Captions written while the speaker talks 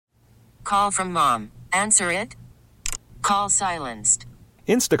Call from mom. Answer it. Call silenced.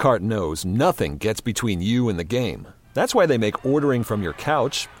 Instacart knows nothing gets between you and the game. That's why they make ordering from your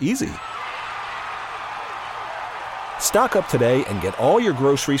couch easy. Stock up today and get all your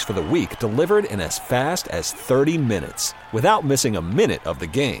groceries for the week delivered in as fast as 30 minutes without missing a minute of the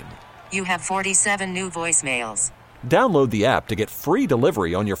game. You have 47 new voicemails. Download the app to get free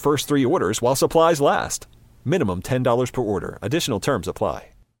delivery on your first 3 orders while supplies last. Minimum $10 per order. Additional terms apply.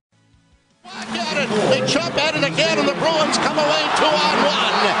 They jump at it again, and the Bruins come away 2-on-1.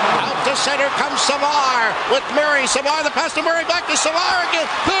 Out to center comes Savard with Murray. Savard, the pass to Murray, back to Savard again.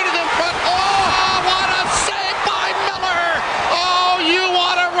 Put it in front. Oh, what a save by Miller. Oh, you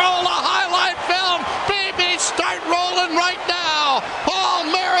want to roll a highlight film? Baby, start rolling right now. Paul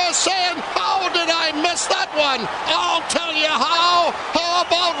Mara saying, how did I miss that one? I'll tell you how. How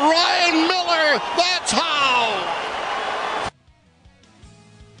about Ryan Miller? That's how.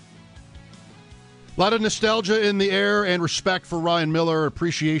 A lot of nostalgia in the air and respect for Ryan Miller,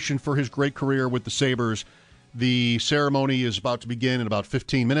 appreciation for his great career with the Sabres. The ceremony is about to begin in about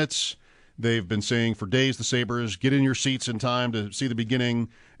 15 minutes. They've been saying for days, the Sabres, get in your seats in time to see the beginning,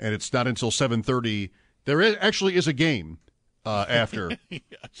 and it's not until 7:30. Actually is a game after. Yes.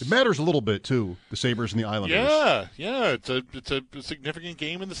 It matters a little bit, too, the Sabres and the Islanders. Yeah, it's a significant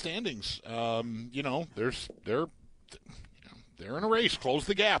game in the standings. They're in a race. Close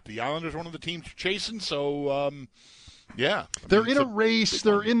the gap. The Islanders are one of the teams chasing, so, yeah. They're in a race.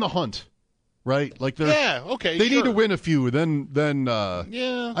 They're in the hunt, right? Like okay, They need to win a few. Then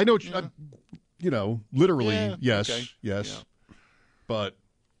yeah. I know, literally, yes. Yeah. But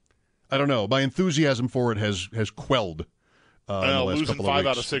I don't know. My enthusiasm for it has quelled in the last losing couple of 5 weeks.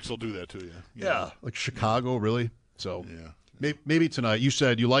 out of 6 will do that to you. Yeah. Like Chicago, really? So yeah. Maybe tonight. You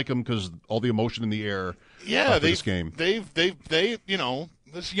said you like them because all the emotion in the air. Yeah, this game. They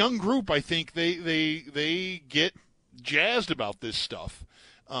this young group, I think they get jazzed about this stuff.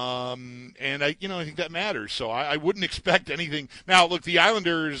 And I think that matters. So I wouldn't expect anything. Now, look, the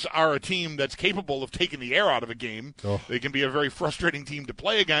Islanders are a team that's capable of taking the air out of a game. Oh. They can be a very frustrating team to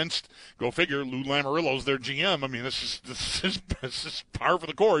play against. Go figure. Lou Lamoriello's their GM. I mean, this is par for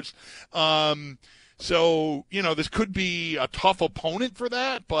the course. So, this could be a tough opponent for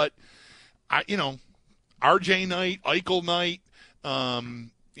that, but RJ night, Eichel night,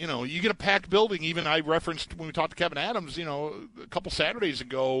 you get a packed building. Even I referenced when we talked to Kevin Adams, a couple Saturdays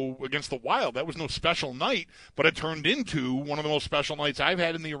ago against the Wild. That was no special night, but it turned into one of the most special nights I've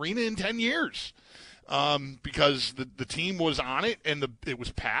had in the arena in 10 years. Because the team was on it and it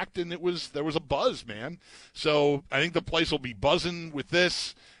was packed and there was a buzz, man. So I think the place will be buzzing with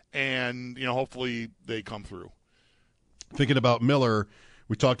this, and hopefully they come through. Thinking about Miller,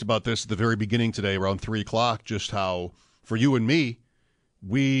 we talked about this at the very beginning today, around 3 o'clock, just how for you and me,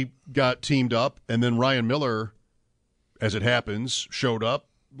 we got teamed up, and then Ryan Miller, as it happens, showed up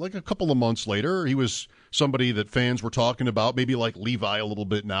like a couple of months later. He was somebody that fans were talking about, maybe like Levi a little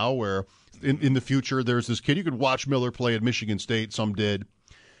bit now, where in the future there's this kid. You could watch Miller play at Michigan State, some did.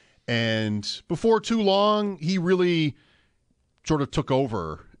 And before too long, he really sort of took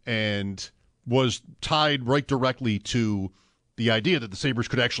over and was tied right directly to the idea that the Sabres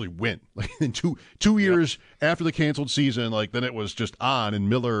could actually win. Like in two years after the canceled season, then it was just on, and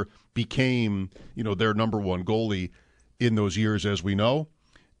Miller became, their number one goalie in those years, as we know.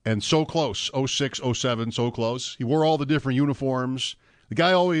 And so close, 06, 07, so close. He wore all the different uniforms. The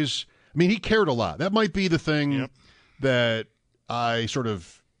guy always, he cared a lot. That might be the thing that I sort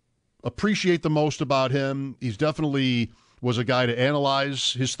of appreciate the most about him. He's definitely was a guy to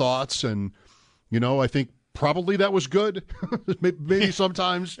analyze his thoughts, and, I think probably that was good. Maybe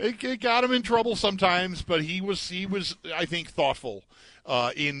sometimes it got him in trouble sometimes, but he was I think thoughtful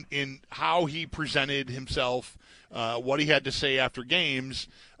in how he presented himself, what he had to say after games,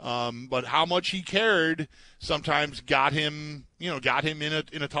 but how much he cared sometimes got him in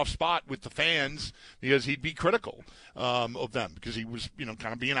a tough spot with the fans, because he'd be critical of them because he was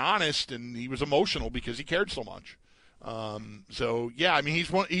kind of being honest, and he was emotional because he cared so much.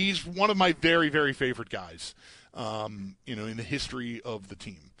 He's one of my very, very favorite guys, in the history of the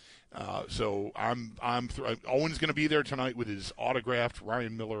team. So Owen's going to be there tonight with his autographed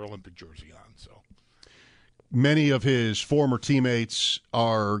Ryan Miller Olympic jersey on. So many of his former teammates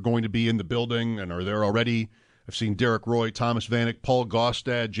are going to be in the building and are there already. I've seen Derek Roy, Thomas Vanek, Paul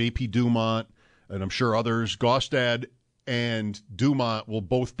Gaustad, J.P. Dumont, and I'm sure others. Gaustad and Dumont will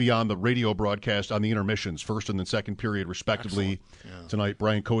both be on the radio broadcast on the intermissions, first and then second period, respectively, tonight.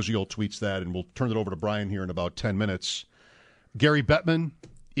 Brian Koziol tweets that, and we'll turn it over to Brian here in about 10 minutes. Gary Bettman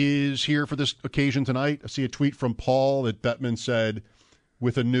is here for this occasion tonight. I see a tweet from Paul that Bettman said,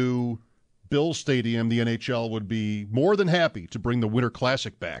 with a new Bills Stadium, the NHL would be more than happy to bring the Winter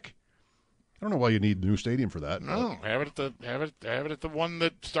Classic back. I don't know why you need a new stadium for that. No, have it at the one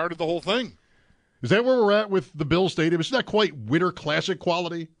that started the whole thing. Is that where we're at with the Bills Stadium? It's not quite Winter Classic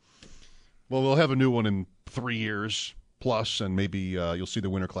quality. Well, we'll have a new one in 3 years plus, and maybe you'll see the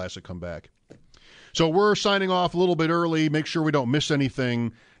Winter Classic come back. So we're signing off a little bit early. Make sure we don't miss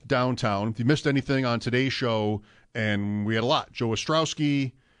anything downtown. If you missed anything on today's show, and we had a lot, Joe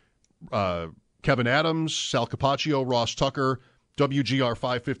Ostrowski, Kevin Adams, Sal Capaccio, Ross Tucker,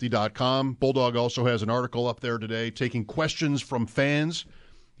 WGR550.com. Bulldog also has an article up there today taking questions from fans.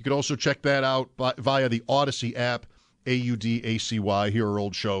 You can also check that out via the Odyssey app, AUDACY. Here are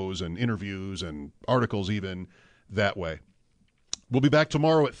old shows and interviews and articles even that way. We'll be back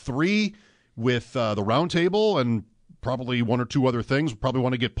tomorrow at 3 with the roundtable and probably one or two other things. Probably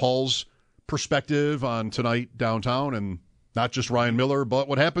want to get Paul's perspective on tonight downtown, and not just Ryan Miller, but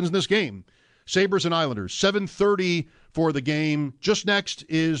what happens in this game. Sabres and Islanders, 7:30 for the game. Just next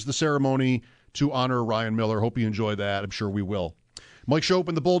is the ceremony to honor Ryan Miller. Hope you enjoy that. I'm sure we will. Mike Schopp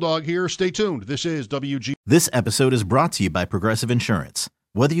and the Bulldog here. Stay tuned. This is WG. This episode is brought to you by Progressive Insurance.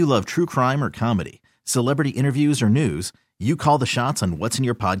 Whether you love true crime or comedy, celebrity interviews or news, you call the shots on what's in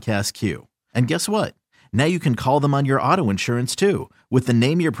your podcast queue. And guess what? Now you can call them on your auto insurance too with the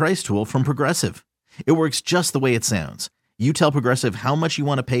Name Your Price tool from Progressive. It works just the way it sounds. You tell Progressive how much you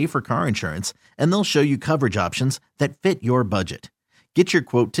want to pay for car insurance, and they'll show you coverage options that fit your budget. Get your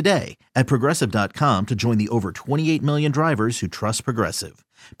quote today at Progressive.com to join the over 28 million drivers who trust Progressive.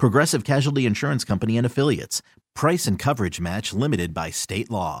 Progressive Casualty Insurance Company and Affiliates. Price and coverage match limited by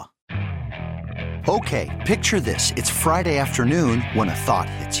state law. Okay, picture this. It's Friday afternoon when a thought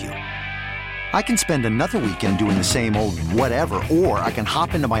hits you. I can spend another weekend doing the same old whatever, or I can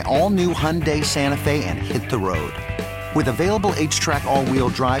hop into my all-new Hyundai Santa Fe and hit the road. With available H-Track all-wheel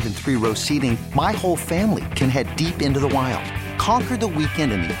drive and 3-row seating, my whole family can head deep into the wild. Conquer the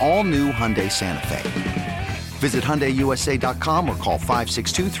weekend in the all-new Hyundai Santa Fe. Visit HyundaiUSA.com or call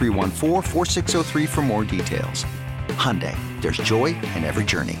 562-314-4603 for more details. Hyundai, there's joy in every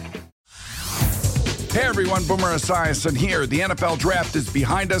journey. Hey everyone, Boomer Esiason here. The NFL Draft is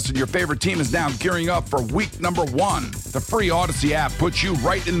behind us and your favorite team is now gearing up for week number 1. The free Odyssey app puts you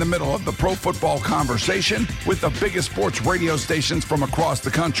right in the middle of the pro football conversation with the biggest sports radio stations from across the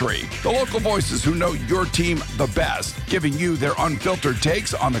country. The local voices who know your team the best, giving you their unfiltered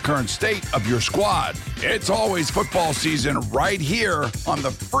takes on the current state of your squad. It's always football season right here on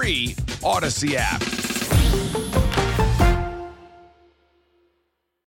the free Odyssey app.